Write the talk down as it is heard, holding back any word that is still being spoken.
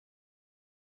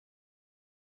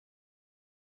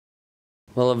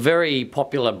Well, a very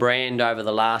popular brand over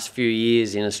the last few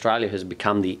years in Australia has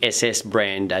become the SS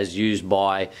brand, as used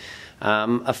by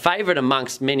a favourite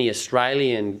amongst many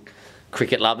Australian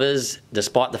cricket lovers,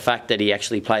 despite the fact that he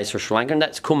actually plays for Sri Lanka, and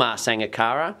that's Kumar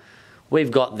Sangakkara.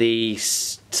 We've got the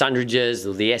Sundrages,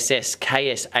 or the SS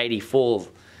KS84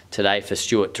 today for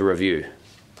Stuart to review.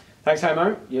 Thanks,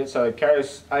 Hamo. Yeah, so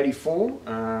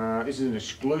KS84, this is an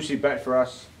exclusive bat for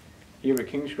us here at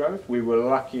Kingsgrove. We were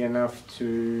lucky enough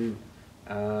to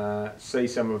see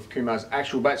some of Kumar's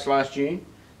actual bats last year,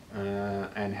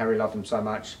 and Harry loved them so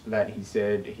much that he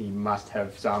said he must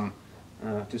have some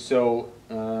to sell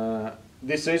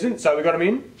this season, so we got them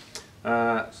in.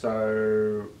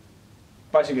 So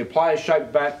basically a player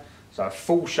shaped bat, so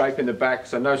full shape in the back,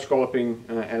 so no scalloping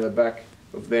out of the back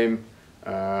of them.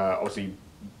 Obviously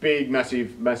big,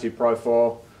 massive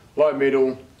profile, low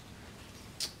middle,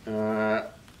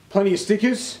 plenty of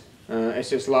stickers.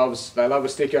 SS they love a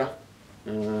sticker.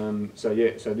 So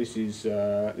yeah, so this is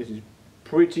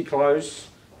pretty close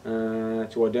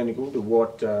to identical to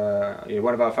what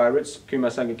one of our favourites, Kumar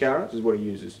Sangakkara. This is what he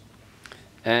uses.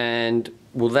 And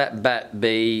will that bat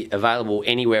be available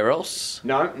anywhere else?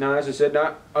 No, as I said,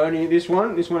 no. Only this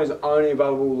one. This one is only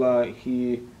available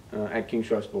here at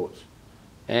Kingsgrove Sports.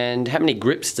 And how many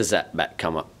grips does that bat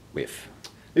come up with?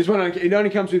 This one, it only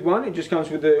comes with one. It just comes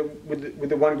with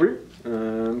the one grip.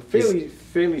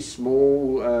 Fairly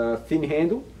small, thin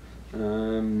handle.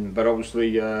 But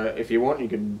obviously, if you want, you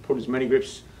can put as many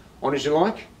grips on as you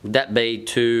like. Would that be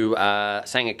to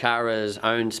Sangakkara's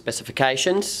own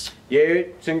specifications? Yeah,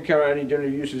 Sangakkara only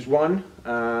generally uses one.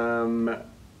 Kumar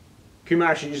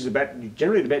actually uses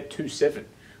generally the bat 2.7.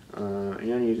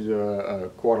 He only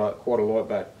uses quite a light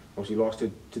bat. Obviously, he likes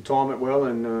to time it well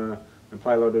and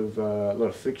play a lot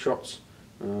of flick shots,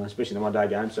 especially in the one-day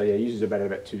game. So yeah, he uses about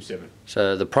 2.7.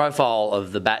 So the profile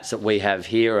of the bats that we have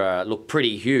here look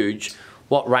pretty huge.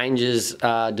 What ranges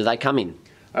do they come in?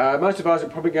 Most of ours are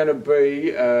probably going to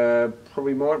be,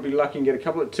 might be lucky and get a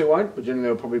couple at 2.8, but generally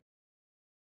they'll probably